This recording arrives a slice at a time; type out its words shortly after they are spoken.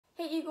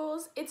Hey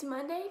Eagles, it's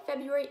Monday,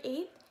 February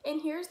 8th,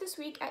 and here's this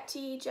week at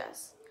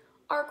THS.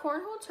 Our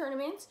cornhole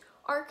tournaments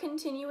are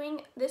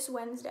continuing this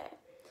Wednesday.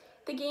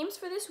 The games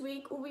for this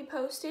week will be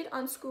posted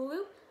on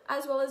Schooloop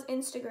as well as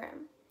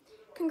Instagram.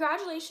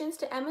 Congratulations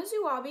to Emma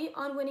Zuwabi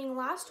on winning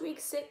last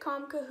week's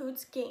sitcom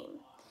Cahoots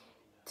game.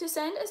 To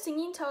send a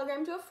singing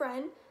telegram to a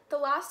friend, the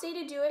last day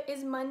to do it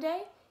is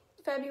Monday,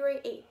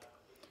 February 8th.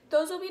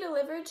 Those will be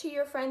delivered to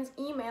your friend's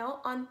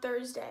email on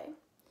Thursday.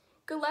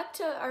 Good luck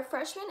to our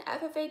freshman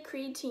FFA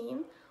Creed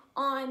team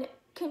on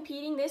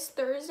competing this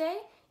Thursday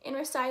in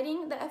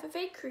reciting the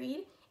FFA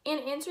Creed and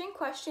answering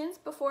questions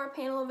before a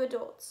panel of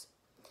adults.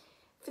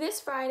 For this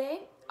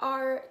Friday,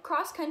 our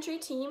cross-country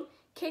team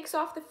kicks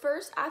off the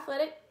first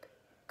athletic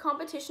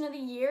competition of the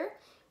year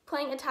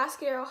playing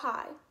Atascadero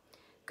High.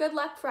 Good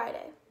luck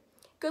Friday.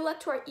 Good luck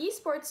to our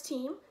esports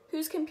team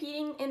who's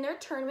competing in their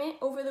tournament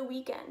over the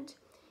weekend.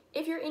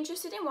 If you're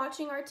interested in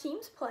watching our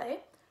teams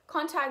play,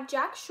 contact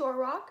Jack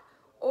Shorrock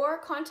or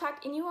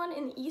contact anyone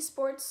in the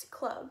esports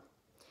club.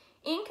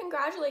 And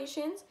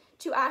congratulations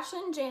to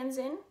Ashlyn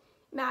Jansen,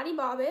 Maddie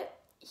Bobbitt,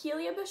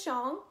 Helia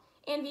Bashong,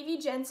 and Vivi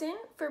Jensen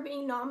for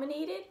being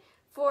nominated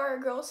for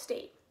Girls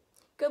State.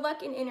 Good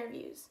luck in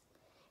interviews.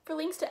 For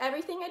links to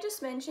everything I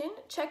just mentioned,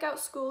 check out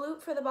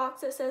Schooloop for the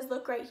box that says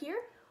 "Look Right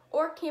Here"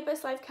 or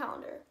Campus Life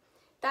Calendar.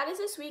 That is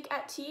this week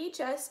at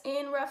THS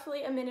in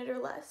roughly a minute or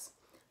less.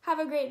 Have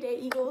a great day,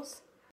 Eagles.